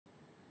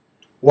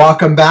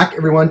Welcome back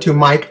everyone to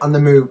Mike on the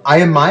Move. I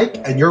am Mike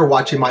and you're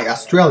watching my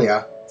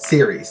Australia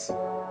series.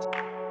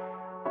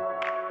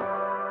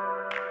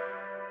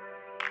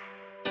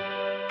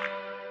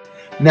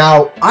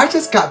 Now, I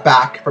just got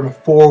back from a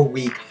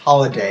 4-week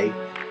holiday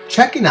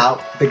checking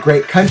out the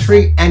great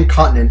country and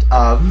continent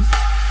of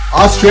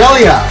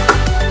Australia.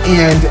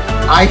 And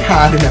I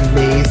had an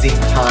amazing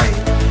time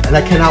and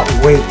I cannot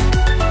wait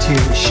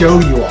to show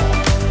you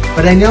all.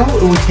 But I know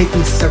it would take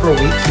me several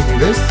weeks to do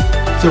this.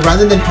 So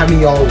rather than having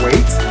y'all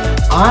wait,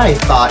 I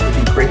thought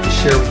it'd be great to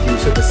share with you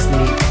sort of a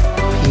sneak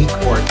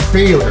peek or a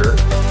trailer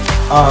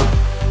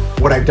of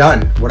what I've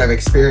done, what I've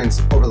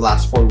experienced over the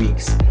last 4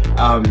 weeks.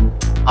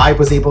 I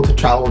was able to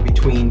travel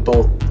between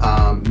both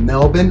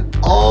Melbourne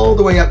all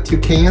the way up to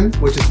Cairns,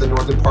 which is the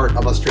northern part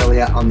of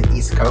Australia on the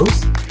east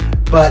coast.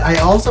 But I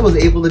also was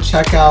able to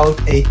check out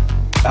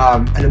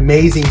an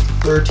amazing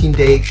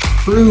 13-day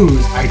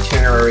cruise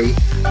itinerary,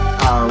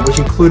 which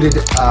included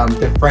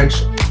the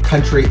French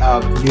country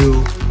of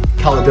New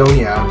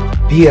Caledonia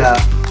via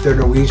their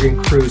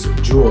Norwegian cruise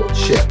Jewel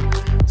ship.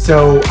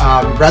 So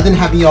rather than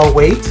having y'all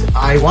wait,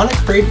 I want to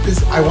create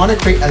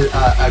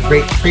a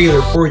great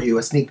trailer for you,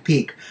 a sneak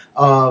peek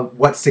of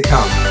what's to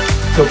come.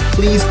 So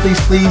please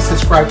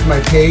subscribe to my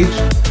page,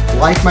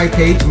 like my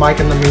page, Mike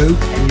on the Move,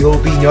 and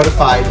you'll be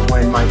notified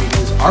when my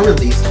videos are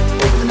released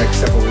over the next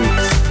several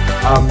weeks.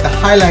 The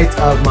highlights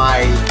of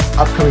my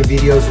upcoming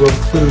videos will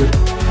include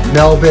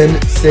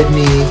Melbourne,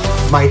 Sydney,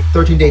 my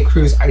 13-day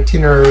cruise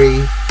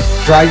itinerary,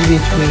 driving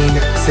between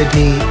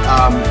Sydney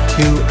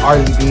to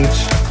Airlie Beach,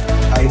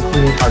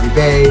 including Harvey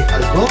Bay,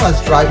 as well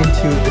as driving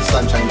to the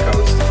Sunshine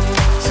Coast.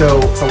 So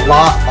it's a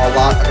lot of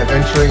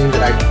adventuring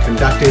that I've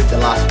conducted the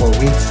last 4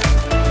 weeks.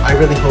 I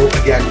really hope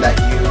again that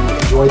you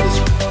enjoyed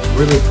this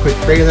really quick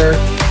trailer,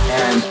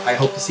 and I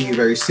hope to see you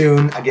very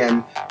soon.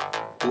 Again,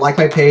 like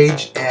my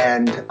page,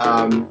 and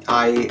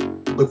I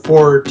look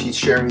forward to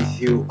sharing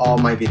with you all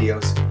my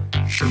videos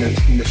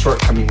in the short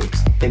coming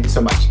weeks. Thank you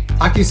so much.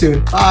 Talk to you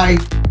soon. Bye.